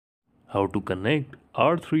How to connect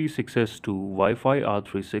R36S to Wi-Fi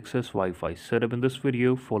R36S Wi-Fi setup. In this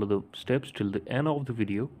video, follow the steps till the end of the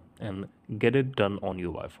video and get it done on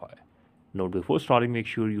your Wi-Fi. Note, before starting, make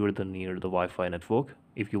sure you are near the Wi-Fi network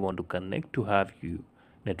if you want to connect to have your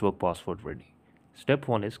network password ready. Step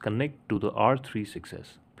 1 is connect to the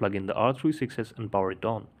R36S. Plug in the R36S and power it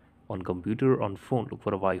on. On computer or on phone, look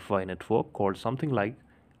for a Wi-Fi network called something like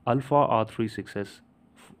Alpha R36S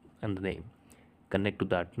and the name. Connect to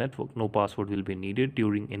that network. No password will be needed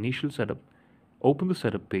during initial setup. Open the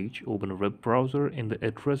setup page, open a web browser. In the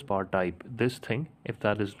address bar, type this thing. If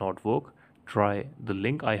that does not work, try the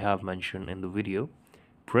link I have mentioned in the video.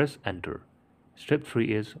 Press enter. Step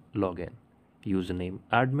 3 is login. Username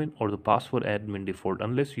admin or the password admin default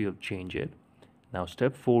unless you have changed it. Now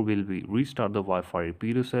step 4 will be restart the Wi-Fi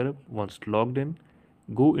repeater setup. Once logged in,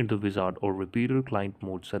 go into wizard or repeater client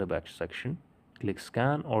mode setup section. Click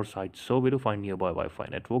scan or site survey to find nearby Wi-Fi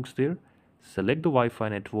networks there. Select the Wi-Fi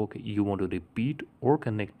network you want to repeat or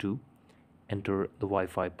connect to. Enter the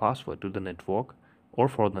Wi-Fi password to the network or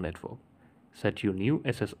for the network. Set your new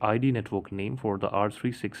SSID network name for the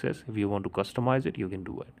R36S. If you want to customize it, you can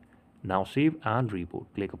do it. Now save and reboot.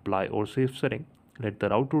 Click apply or save setting. Let the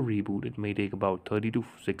router reboot. It may take about 30 to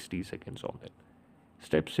 60 seconds on it.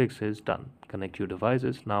 Step 6 is done. Connect your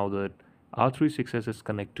devices. Now that R36S is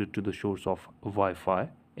connected to the source of Wi-Fi,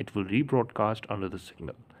 it will rebroadcast under the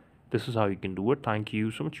signal. This is how you can do it. Thank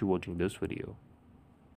you so much for watching this video.